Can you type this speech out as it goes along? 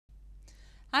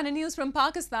And in news from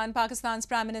Pakistan, Pakistan's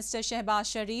Prime Minister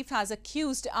Shehbaz Sharif has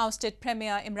accused ousted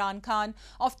Premier Imran Khan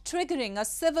of triggering a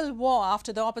civil war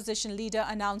after the opposition leader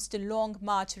announced a long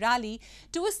march rally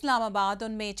to Islamabad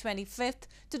on May 25th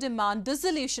to demand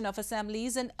dissolution of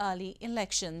assemblies and early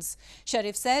elections.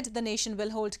 Sharif said the nation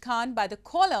will hold Khan by the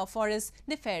collar for his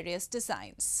nefarious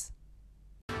designs.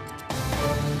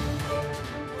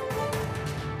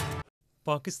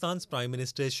 Pakistan's Prime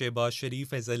Minister Shehbaz Sharif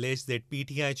has alleged that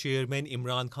PTI chairman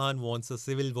Imran Khan wants a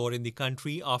civil war in the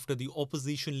country after the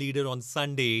opposition leader on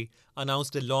Sunday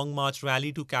announced a long march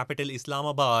rally to capital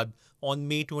Islamabad on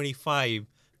May 25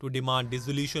 to demand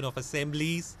dissolution of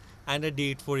assemblies and a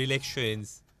date for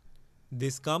elections.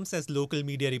 This comes as local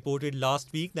media reported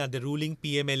last week that the ruling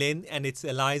PMLN and its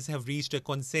allies have reached a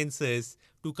consensus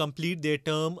to complete their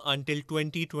term until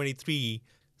 2023,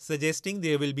 suggesting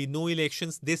there will be no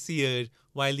elections this year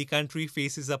while the country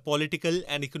faces a political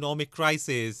and economic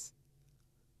crisis.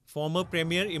 Former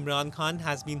Premier Imran Khan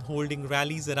has been holding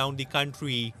rallies around the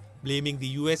country, blaming the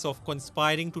US of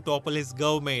conspiring to topple his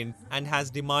government and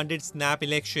has demanded snap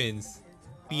elections.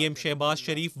 PM Shehbaz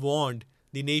Sharif warned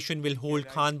the nation will hold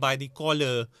Khan by the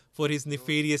collar for his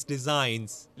nefarious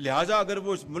designs. लिहाजा अगर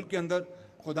वो इस मुल्क के अंदर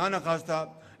खुदा न खास्ता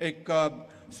एक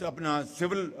अपना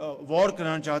सिविल वॉर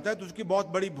कराना चाहता है तो उसकी बहुत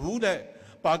बड़ी भूल है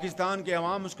पाकिस्तान के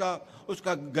अवाम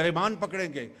उसका गिरबान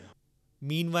पकड़ेंगे.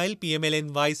 Meanwhile, PMLN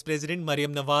Vice President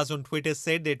Maryam Nawaz on Twitter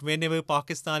said that whenever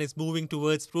Pakistan is moving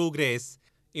towards progress,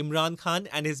 Imran Khan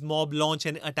and his mob launch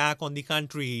an attack on the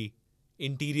country.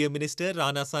 Interior Minister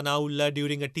Rana Sanaullah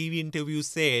during a TV interview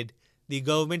said the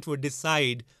government would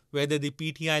decide whether the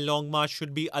PTI Long March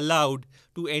should be allowed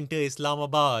to enter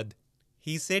Islamabad.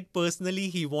 He said personally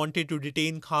he wanted to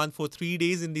detain Khan for 3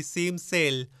 days in the same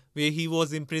cell where he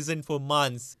was imprisoned for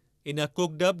months in a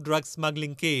cooked-up drug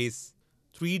smuggling case.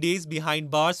 3 days behind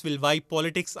bars will wipe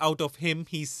politics out of him,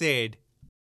 he said.